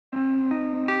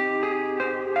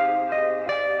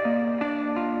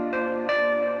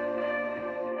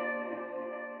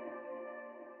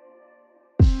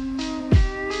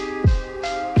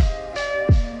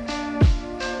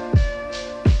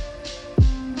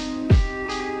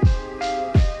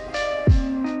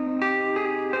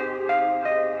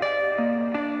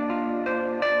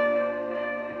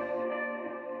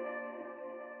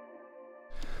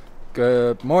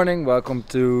Good morning, welcome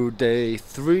to day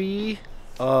 3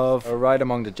 of a ride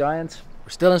among the giants.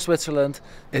 We're still in Switzerland.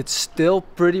 It's still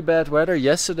pretty bad weather.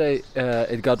 Yesterday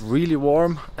it got really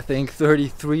warm, I think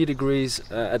 33 degrees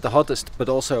at the hottest, but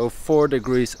also 4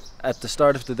 degrees at the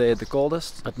start of the day at the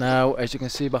coldest. But now, as you can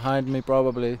see behind me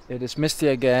probably, it is misty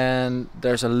again.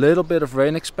 There's a little bit of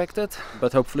rain expected,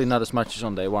 but hopefully not as much as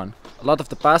on day 1. A lot of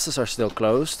the passes are still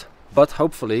closed, but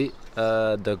hopefully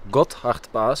the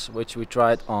Gotthard Pass, which we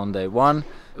tried on day 1,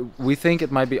 we think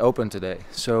it might be open today.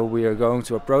 So we are going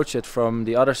to approach it from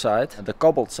the other side, the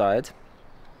cobbled side,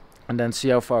 and then see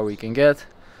how far we can get,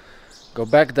 go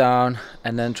back down,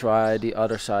 and then try the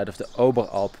other side of the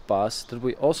Oberalp Pass that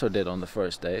we also did on the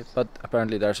first day, but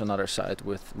apparently there's another side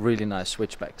with really nice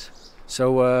switchbacks.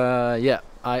 So yeah,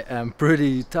 I am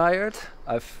pretty tired.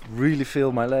 I really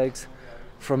feel my legs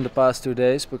from the past 2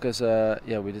 days because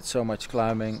yeah, we did so much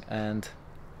climbing and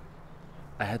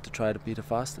I had to try to be the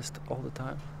fastest all the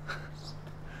time.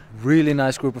 Really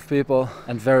nice group of people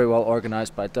and very well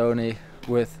organized by Tony,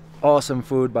 with awesome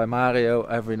food by Mario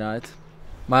every night.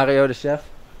 Mario, the chef,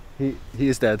 he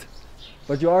is dead.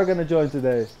 But you are gonna join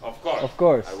today. Of course. Of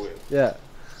course. I will. Yeah.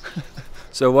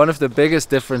 So one of the biggest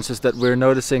differences that we're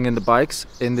noticing in the bikes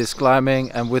in this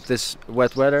climbing and with this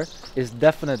wet weather is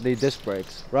definitely disc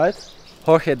brakes, right?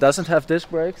 Jorge doesn't have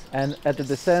disc brakes, and at the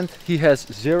descent he has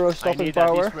zero stopping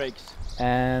power. Disc brakes.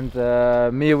 And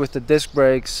me with the disc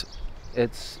brakes,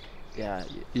 it's, yeah,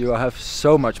 you have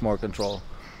so much more control.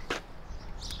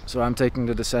 So I'm taking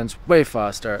the descents way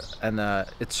faster, and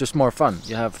it's just more fun.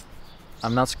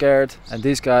 I'm not scared, and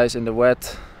these guys in the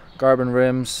wet, carbon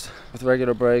rims with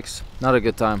regular brakes, not a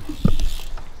good time.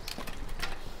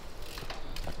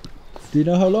 Do you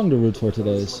know how long the route for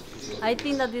today is? I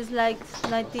think that is like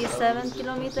 97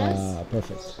 kilometers. Ah,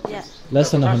 perfect. Yeah.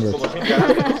 Less than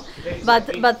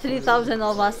 100. But 3,000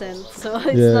 of us, and so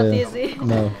it's Yeah, not yeah. easy.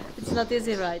 No. It's not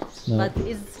easy, right? No. But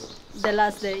it's the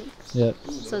last day. Yeah,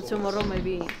 So tomorrow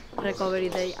maybe recovery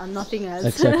day and nothing else.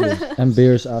 exactly. And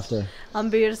beers after.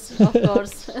 And beers, of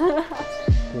course. Cool.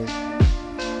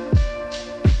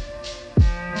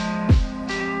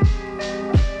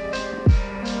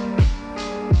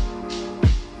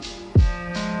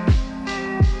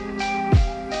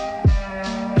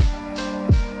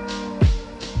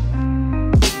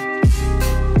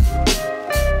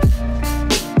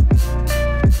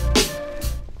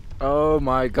 Oh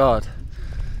my god,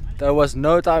 there was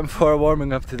no time for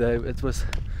warming up today. It was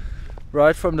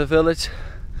right from the village.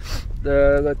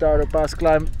 The Gottardo Pass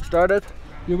climb started.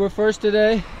 You were first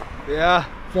today. Yeah,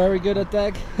 Very good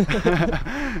attack.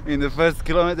 in the first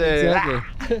kilometer.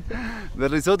 Exactly. The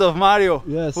result of Mario.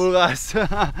 Yes. Full gas.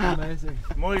 Amazing.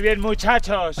 Muy bien,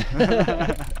 muchachos.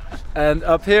 And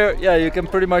up here, yeah, you can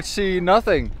pretty much see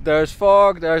nothing. There's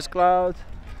fog, there's cloud,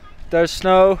 there's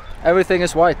snow. Everything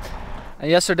is white. And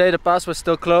yesterday the pass was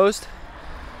still closed,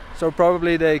 so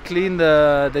probably they cleaned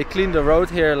the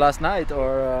road here last night,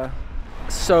 or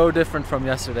so different from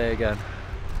yesterday again.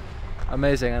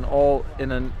 Amazing, and all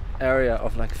in an area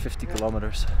of like 50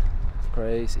 kilometers.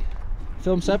 Crazy.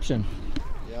 Filmception.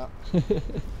 Yeah.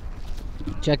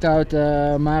 Check out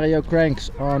Mario Cranks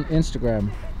on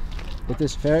Instagram. It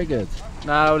is very good.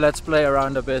 Now let's play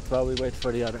around a bit while we wait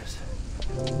for the others.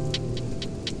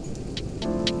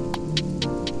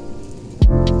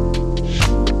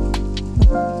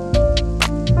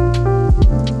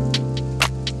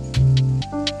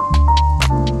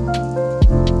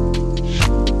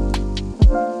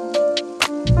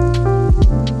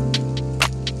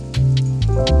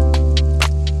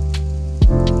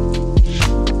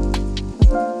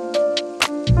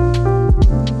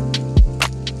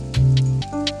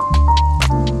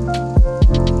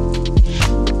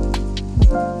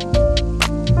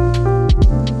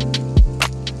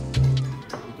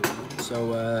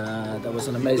 That was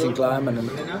an amazing climb and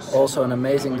also an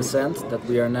amazing descent that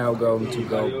we are now going to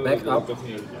go back up.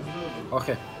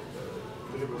 Okay.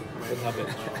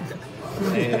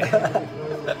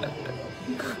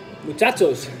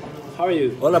 Muchachos, how are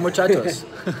you? Hola muchachos.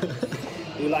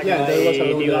 You like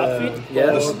my new outfit?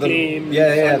 Yes. Clean,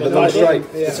 Yeah, the long stripe.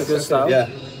 It's a good style. Yeah.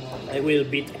 I will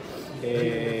beat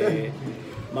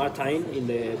Martijn in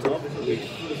the top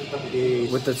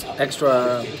With this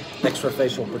extra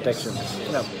facial protection.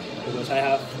 Yeah. because I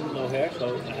have no hair,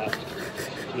 so I have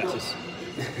glasses.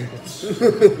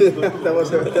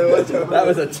 That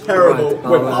was a terrible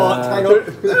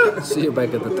I'll, see you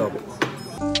back at the top.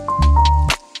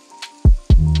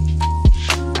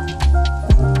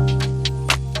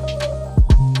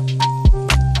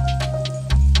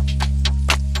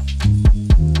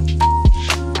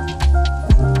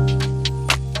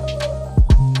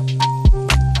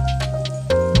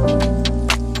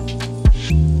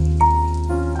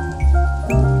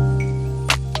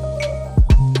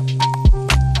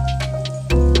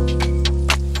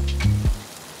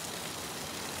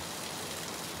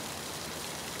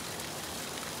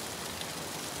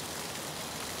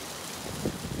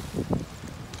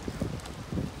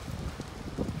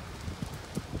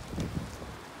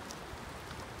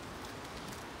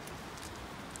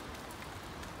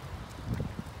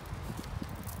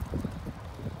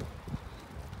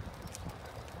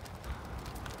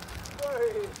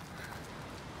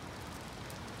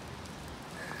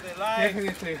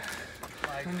 Definitely.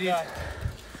 Indeed.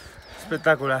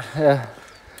 Spectacular. Yeah.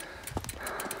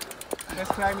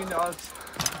 Let's climb in the Alps.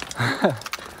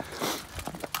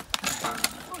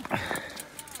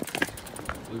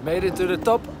 We made it to the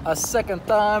top a second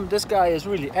time. This guy is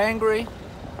really angry.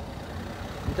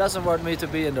 He doesn't want me to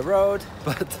be in the road,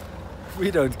 but we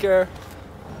don't care.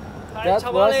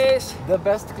 That was the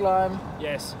best climb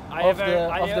Yes, of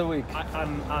the week.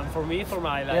 For me, for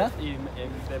my life, in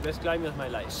the best climb of my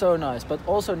life. So nice, but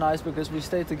also nice because we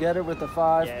stayed together with the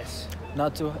 5. Yes,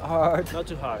 Not too hard. not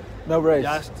too hard. No race.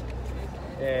 Just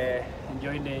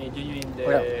enjoying the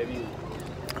view.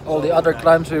 All the other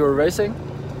climbs we were racing,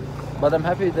 but I'm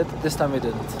happy that this time we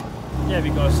didn't. Yeah,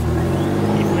 because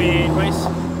if we race,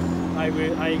 I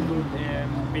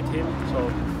could beat him. So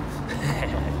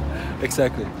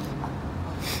Exactly.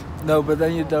 No, but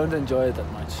then you don't enjoy it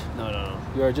that much. no.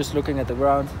 You are just looking at the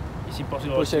ground. It's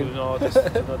impossible Pushing. to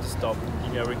not stop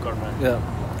in every corner. Yeah.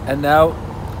 And now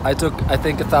I took, I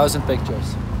think, 1,000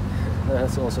 pictures.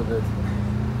 That's also good.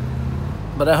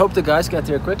 But I hope the guys get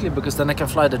here quickly because then I can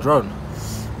fly the drone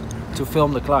to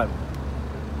film the climb.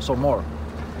 Some more.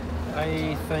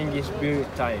 I think it's beer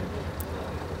time.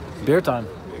 Beer time.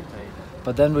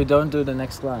 But then we don't do the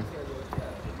next climb.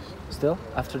 Still,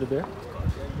 after the beer?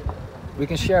 We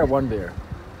can share one beer.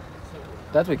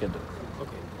 That we can do.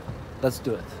 Okay. Let's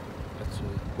do it. Let's do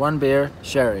it. One beer,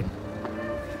 sharing.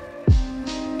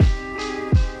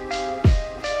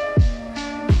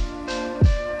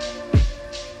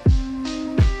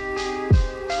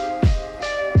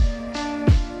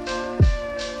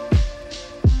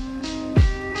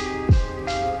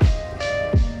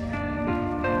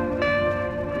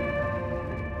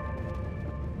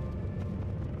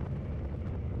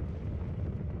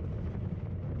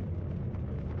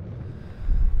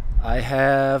 I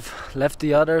have left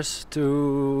the others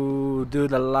to do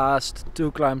the last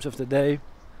 2 climbs of the day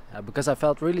because I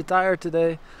felt really tired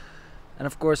today, and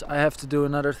of course I have to do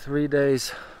another 3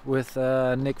 days with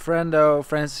Nick Frendo,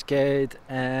 Francis Kate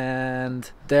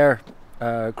and their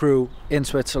crew in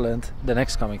Switzerland the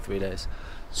next coming 3 days.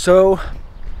 So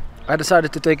I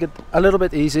decided to take it a little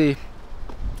bit easy,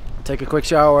 take a quick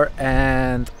shower,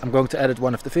 and I'm going to edit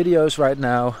one of the videos right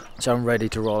now, so I'm ready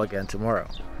to roll again tomorrow.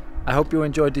 I hope you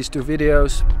enjoyed these 2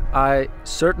 videos. I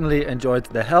certainly enjoyed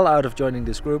the hell out of joining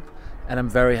this group, and I'm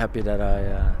very happy that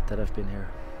I've been here.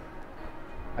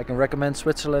 I can recommend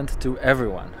Switzerland to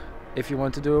everyone. If you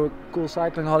want to do a cool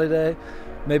cycling holiday,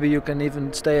 maybe you can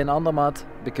even stay in Andermatt,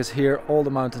 because here all the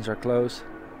mountains are close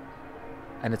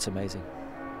and it's amazing.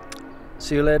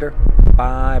 See you later.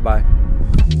 Bye bye.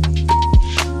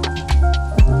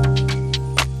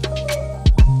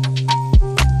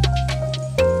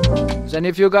 Does any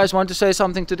of you guys want to say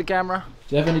something to the camera?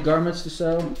 Do you have any garments to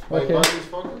sell? My body is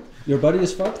fucked. Your body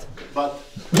is fucked? But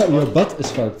No, your butt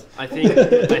is fucked. I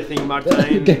think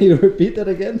Martin. Can you repeat that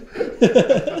again?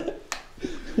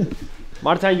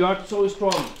 Martin, you are so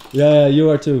strong. Yeah, you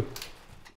are too.